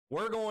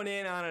We're going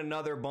in on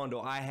another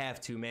bundle. I have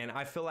to, man.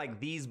 I feel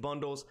like these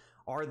bundles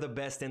are the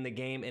best in the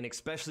game, and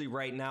especially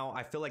right now,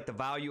 I feel like the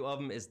value of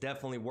them is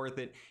definitely worth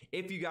it.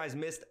 If you guys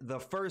missed the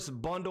first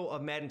bundle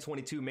of Madden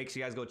 22, make sure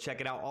you guys go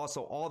check it out.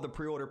 Also, all the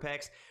pre-order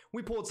packs,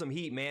 we pulled some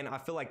heat, man. I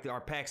feel like our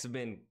packs have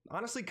been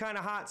honestly kind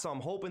of hot, so I'm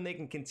hoping they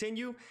can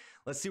continue.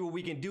 Let's see what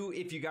we can do.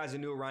 If you guys are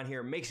new around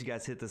here, make sure you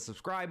guys hit the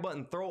subscribe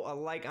button, throw a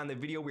like on the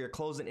video. We are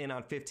closing in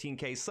on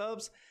 15K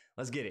subs.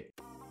 Let's get it.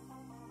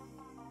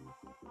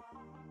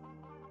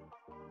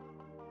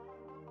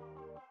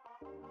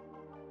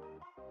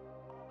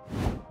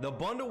 The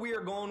bundle we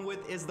are going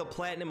with is the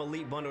Platinum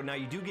Elite bundle. Now,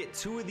 you do get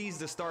 2 of these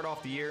to start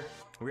off the year.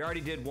 We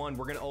already did one.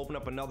 We're going to open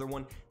up another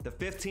one. The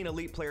 15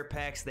 Elite player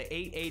packs, the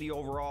 880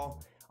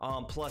 overall,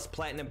 plus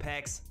Platinum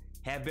packs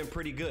have been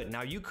pretty good.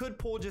 Now, you could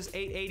pull just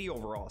 880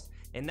 overalls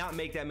and not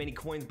make that many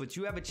coins, but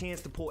you have a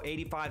chance to pull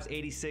 85s,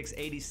 86,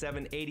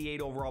 87,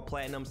 88 overall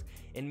Platinums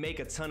and make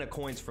a ton of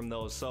coins from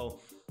those. So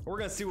we're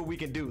going to see what we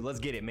can do. Let's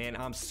get it, man.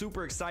 I'm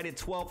super excited.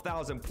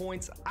 12,000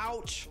 points.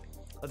 Ouch.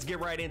 Let's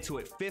get right into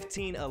it.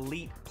 15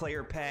 elite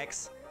player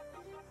packs.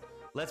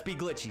 Let's be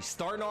glitchy.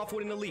 Starting off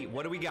with an elite.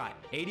 What do we got?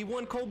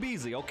 81 Cole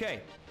Beasley.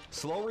 Okay.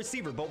 Slow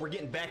receiver, but we're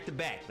getting back to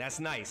back.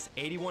 That's nice.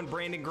 81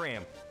 Brandon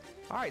Graham.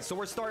 All right, so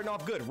we're starting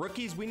off good.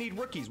 Rookies, we need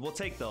rookies. We'll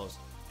take those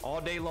all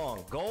day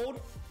long.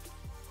 Gold.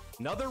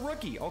 Another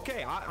rookie.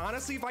 Okay,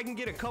 honestly, if I can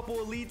get a couple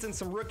elites and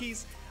some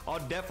rookies, I'll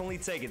definitely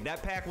take it.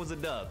 That pack was a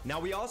dub. Now,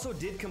 we also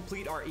did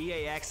complete our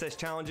EA Access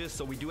challenges,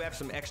 so we do have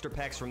some extra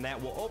packs from that.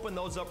 We'll open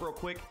those up real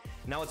quick.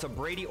 Now, it's a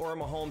Brady or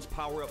Mahomes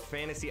power-up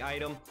fantasy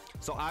item.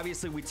 So,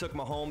 obviously, we took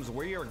Mahomes.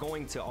 We are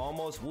going to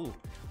almost, we're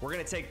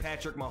going to take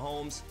Patrick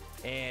Mahomes,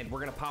 and we're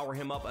going to power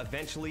him up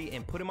eventually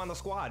and put him on the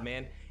squad,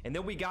 man. And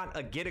then we got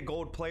a get a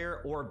gold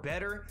player or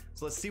better.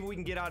 So let's see what we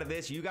can get out of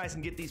this. You guys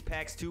can get these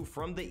packs too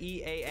from the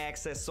EA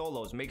Access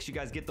solos. Make sure you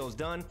guys get those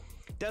done.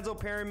 Denzel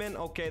Perryman,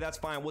 okay, that's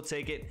fine. We'll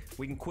take it.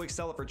 We can quick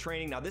sell it for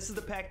training. Now, this is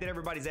the pack that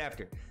everybody's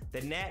after.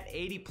 The Nat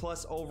 80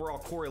 plus overall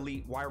core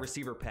elite wide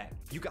receiver pack.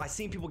 I've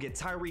seen people get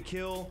Tyreek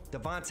Hill,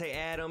 Devontae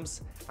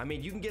Adams. I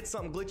mean, you can get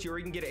something glitchy or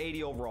you can get an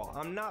 80 overall.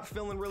 I'm not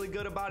feeling really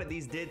good about it.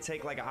 These did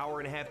take like an hour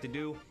and a half to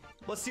do.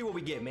 Let's see what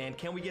we get, man.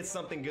 Can we get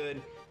something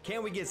good?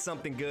 Can we get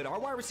something good? Our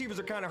wide receivers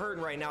are kind of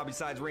hurting right now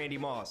besides Randy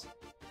Moss.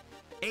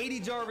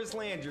 80 Jarvis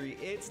Landry.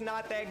 It's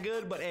not that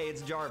good, but hey,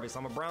 it's Jarvis.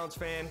 I'm a Browns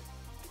fan.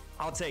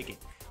 I'll take it.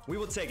 We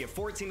will take it.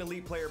 14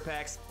 elite player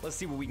packs. Let's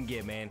see what we can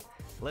get, man.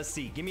 Let's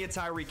see. Give me a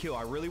Tyreek Hill.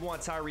 I really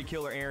want Tyreek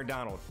Hill or Aaron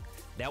Donald.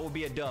 That would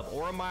be a dub.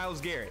 Or a Myles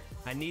Garrett.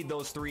 I need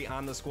those 3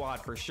 on the squad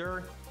for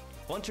sure.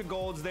 Bunch of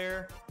golds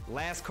there.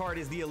 Last card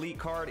is the elite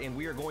card, and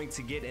we are going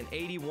to get an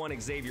 81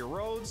 Xavier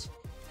Rhodes.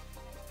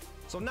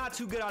 So not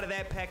too good out of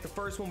that pack. The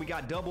first one, we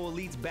got double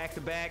elites back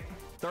to back.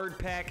 Third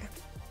pack,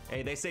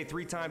 hey, they say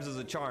 3 times is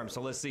a charm,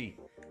 so let's see.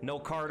 No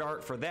card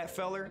art for that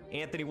feller.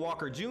 Anthony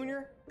Walker Jr.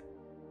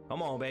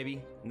 Come on,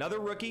 baby. Another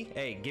rookie.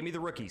 Hey, give me the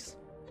rookies.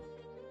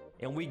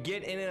 And we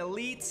get an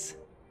elite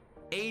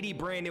 80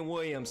 Brandon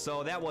Williams,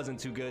 so that wasn't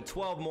too good.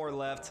 12 more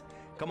left.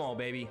 Come on,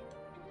 baby.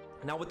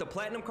 Now, with the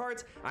platinum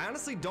cards, I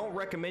honestly don't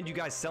recommend you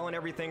guys selling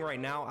everything right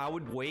now. I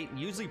would wait.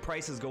 Usually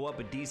prices go up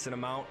a decent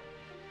amount.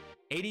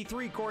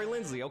 83 Corey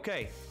Linsley.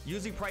 Okay,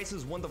 usually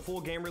prices, when the full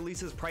game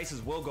releases,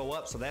 prices will go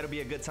up, so that'll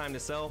be a good time to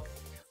sell.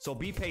 So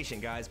be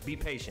patient, guys. Be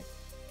patient.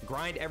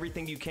 Grind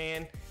everything you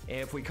can. And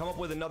if we come up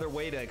with another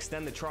way to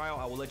extend the trial,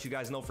 I will let you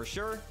guys know for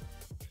sure.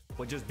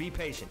 But just be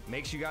patient.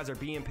 Make sure you guys are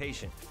being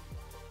patient.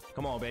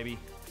 Come on, baby.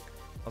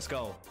 Let's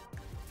go.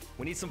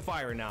 We need some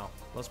fire now.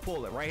 Let's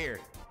pull it right here.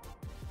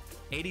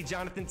 80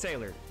 Jonathan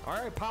Taylor. All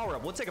right, power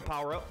up. We'll take a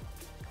power up.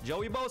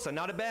 Joey Bosa,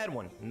 not a bad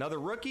one. Another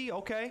rookie.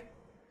 Okay.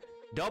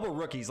 Double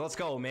rookies. Let's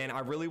go, man.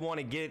 I really want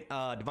to get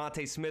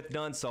Devontae Smith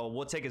done, so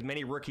we'll take as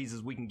many rookies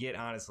as we can get,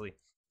 honestly.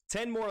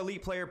 10 more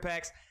elite player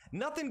packs.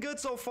 Nothing good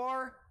so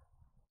far.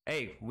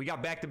 Hey, we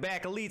got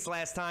back-to-back elites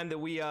last time that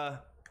we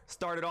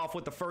started off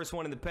with the first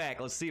one in the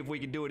pack. Let's see if we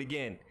can do it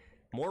again.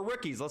 More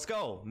rookies. Let's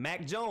go.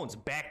 Mac Jones,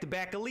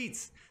 back-to-back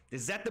elites.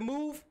 Is that the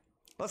move?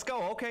 Let's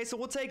go. Okay, so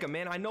we'll take them,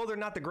 man. I know they're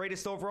not the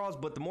greatest overalls,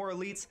 but the more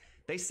elites,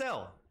 they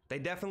sell. They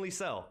definitely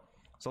sell.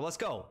 So let's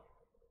go.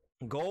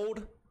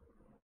 Gold.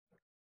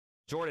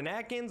 Jordan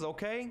Atkins,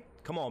 okay.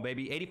 Come on,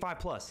 baby. 85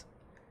 plus.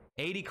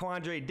 80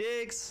 Quandre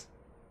Diggs.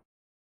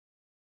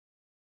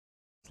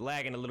 It's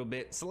lagging a little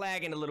bit. It's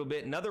lagging a little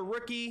bit. Another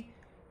rookie.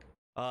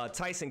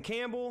 Tyson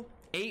Campbell.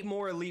 8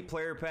 more elite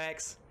player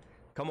packs.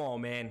 Come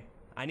on, man.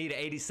 I need an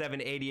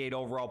 87, 88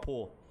 overall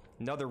pull.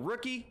 Another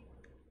rookie.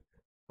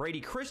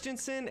 Brady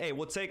Christensen. Hey,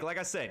 we'll take, like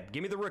I said,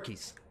 give me the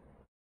rookies.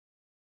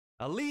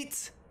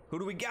 Elite. Who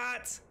do we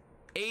got?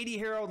 80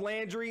 Harold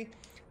Landry.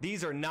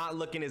 These are not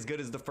looking as good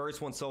as the first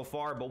one so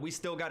far, but we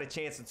still got a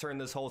chance to turn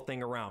this whole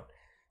thing around.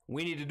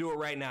 We need to do it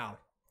right now.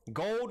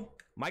 Gold,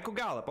 Michael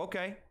Gallup,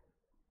 okay.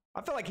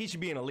 I feel like he should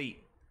be an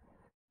elite.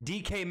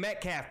 DK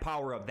Metcalf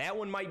power up. That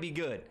one might be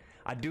good.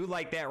 I do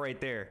like that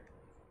right there.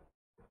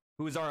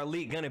 Who's our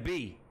elite gonna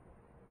be?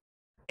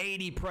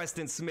 80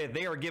 Preston Smith.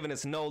 They are giving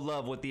us no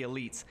love with the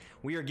elites.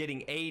 We are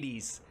getting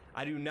 80s.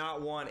 I do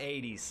not want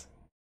 80s.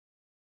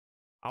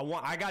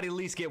 I got to at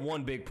least get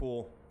one big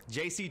pull.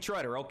 JC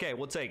Treader. Okay,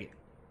 we'll take it.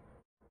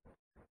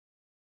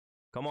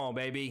 Come on,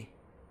 baby.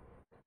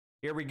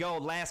 Here we go.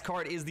 Last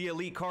card is the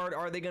elite card.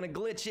 Are they going to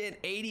glitch it?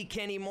 80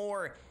 Kenny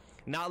Moore.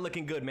 Not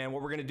looking good, man.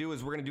 What we're going to do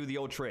is we're going to do the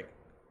old trick.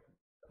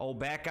 Oh,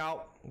 back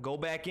out. Go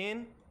back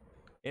in.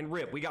 And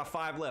rip. We got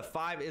 5 left.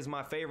 5 is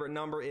my favorite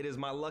number. It is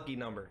my lucky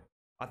number.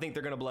 I think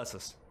they're going to bless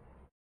us.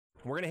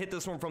 We're going to hit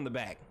this one from the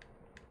back.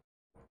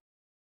 I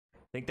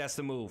think that's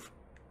the move.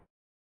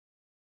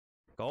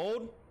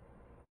 Gold.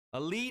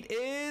 Elite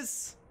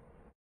is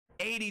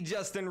 80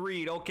 Justin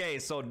Reed. Okay,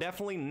 so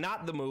definitely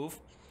not the move.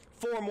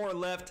 4 more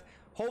left.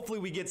 Hopefully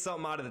we get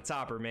something out of the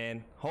topper,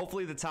 man.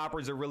 Hopefully the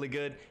toppers are really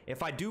good.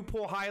 If I do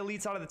pull high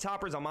elites out of the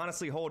toppers, I'm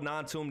honestly holding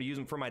on to them to use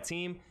them for my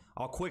team.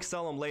 I'll quick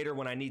sell them later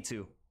when I need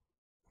to.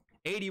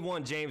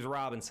 81 James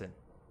Robinson.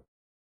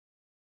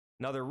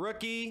 Another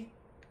rookie.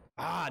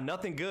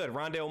 Nothing good.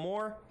 Rondale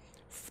Moore.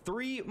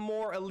 3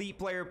 more elite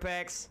player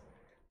packs.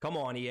 Come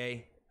on,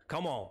 EA.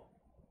 Come on.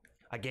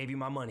 I gave you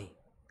my money.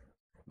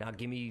 Now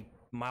give me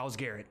Myles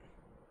Garrett.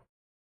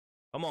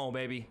 Come on,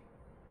 baby.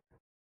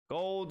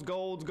 Golds,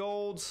 golds,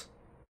 golds.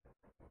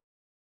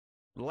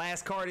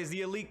 Last card is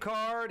the elite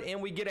card,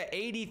 and we get an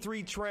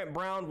 83 Trent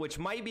Brown, which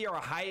might be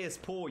our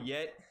highest pull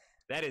yet.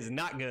 That is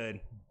not good.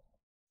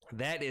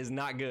 That is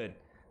not good.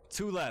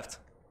 2 left.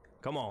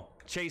 Come on.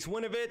 Chase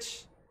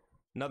Winovich.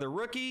 Another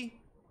rookie.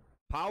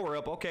 Power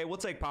up. Okay, we'll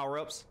take power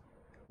ups.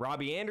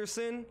 Robbie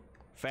Anderson.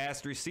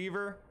 Fast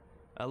receiver.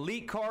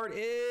 Elite card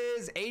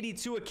is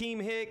 82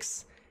 Akeem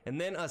Hicks.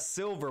 And then a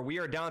silver. We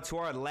are down to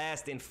our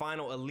last and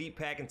final elite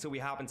pack until we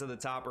hop into the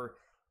topper.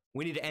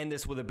 We need to end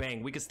this with a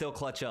bang. We can still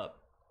clutch up.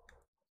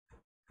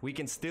 We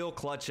can still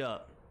clutch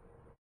up.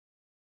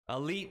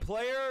 Elite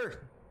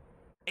player.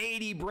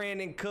 80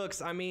 Brandon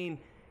Cooks. I mean,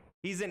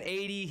 he's an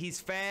 80. He's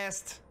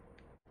fast.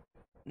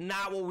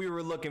 Not what we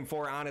were looking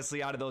for,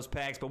 honestly, out of those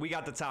packs. But we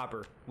got the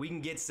topper. We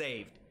can get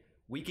saved.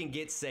 We can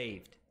get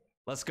saved.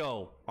 Let's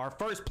go. Our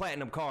first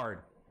platinum card.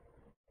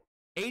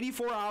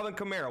 84 Alvin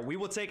Kamara. We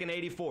will take an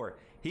 84.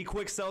 He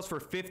quick sells for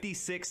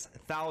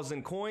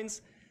 56,000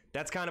 coins.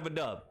 That's kind of a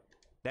dub.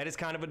 That is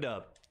kind of a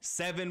dub.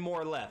 7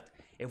 more left.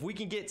 If we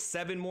can get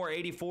 7 more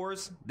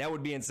 84s, that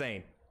would be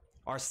insane.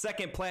 Our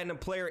second platinum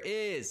player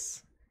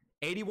is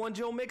 81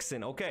 Joe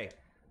Mixon. Okay,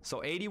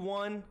 so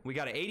 81. We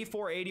got an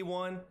 84,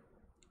 81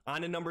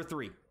 on to number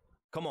 3.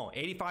 Come on,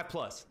 85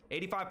 plus.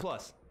 85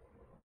 plus.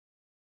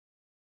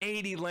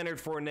 80 Leonard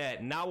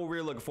Fournette. Not what we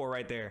were looking for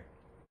right there.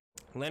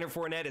 Leonard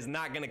Fournette is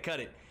not going to cut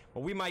it.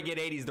 But we might get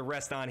 80s the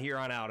rest on here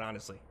on out,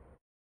 honestly.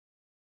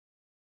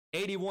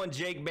 81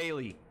 Jake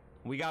Bailey.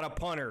 We got a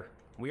punter.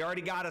 We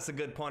already got us a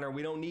good punter.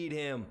 We don't need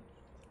him.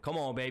 Come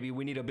on, baby.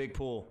 We need a big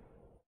pull.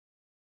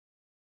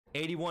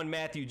 81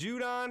 Matthew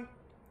Judon.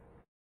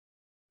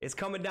 It's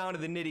coming down to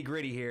the nitty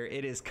gritty here.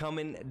 It is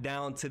coming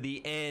down to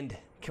the end.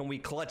 Can we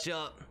clutch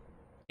up?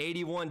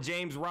 81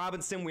 James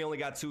Robinson. We only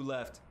got 2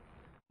 left.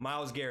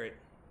 Myles Garrett.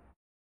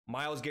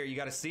 Myles Garrett. You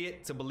got to see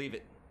it to believe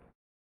it.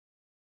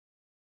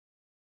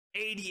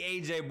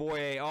 80 AJ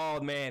Boye. Oh,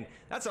 man.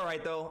 That's all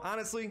right, though.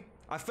 Honestly,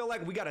 I feel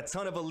like we got a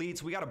ton of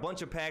elites. We got a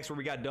bunch of packs where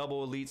we got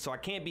double elites, so I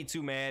can't be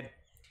too mad.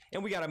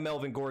 And we got a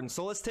Melvin Gordon.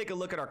 So let's take a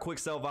look at our quick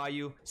sell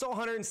value. So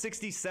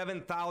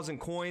 167,000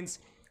 coins.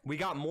 We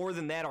got more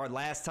than that our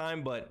last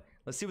time, but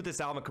let's see what this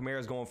Alvin Kamara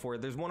is going for.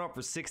 There's one up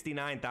for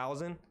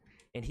 69,000,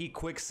 and he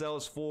quick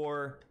sells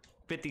for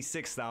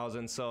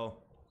 56,000. So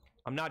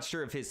I'm not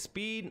sure of his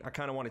speed. I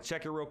kind of want to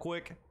check it real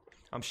quick.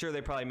 I'm sure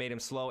they probably made him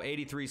slow.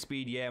 83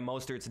 speed, yeah,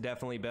 Mostert's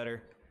definitely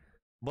better.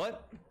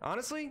 But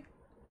honestly,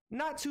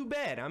 not too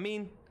bad. I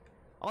mean,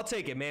 I'll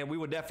take it, man. We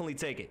would definitely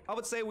take it. I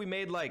would say we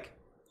made like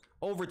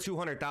over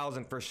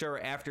 200,000 for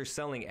sure after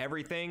selling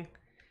everything.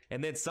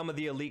 And then some of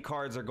the elite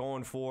cards are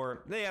going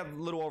for, they have a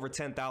little over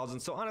 10,000.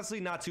 So honestly,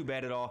 not too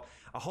bad at all.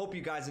 I hope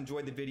you guys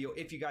enjoyed the video.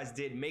 If you guys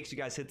did, make sure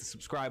you guys hit the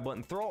subscribe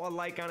button. Throw a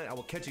like on it. I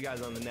will catch you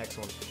guys on the next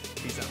one.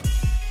 Peace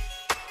out.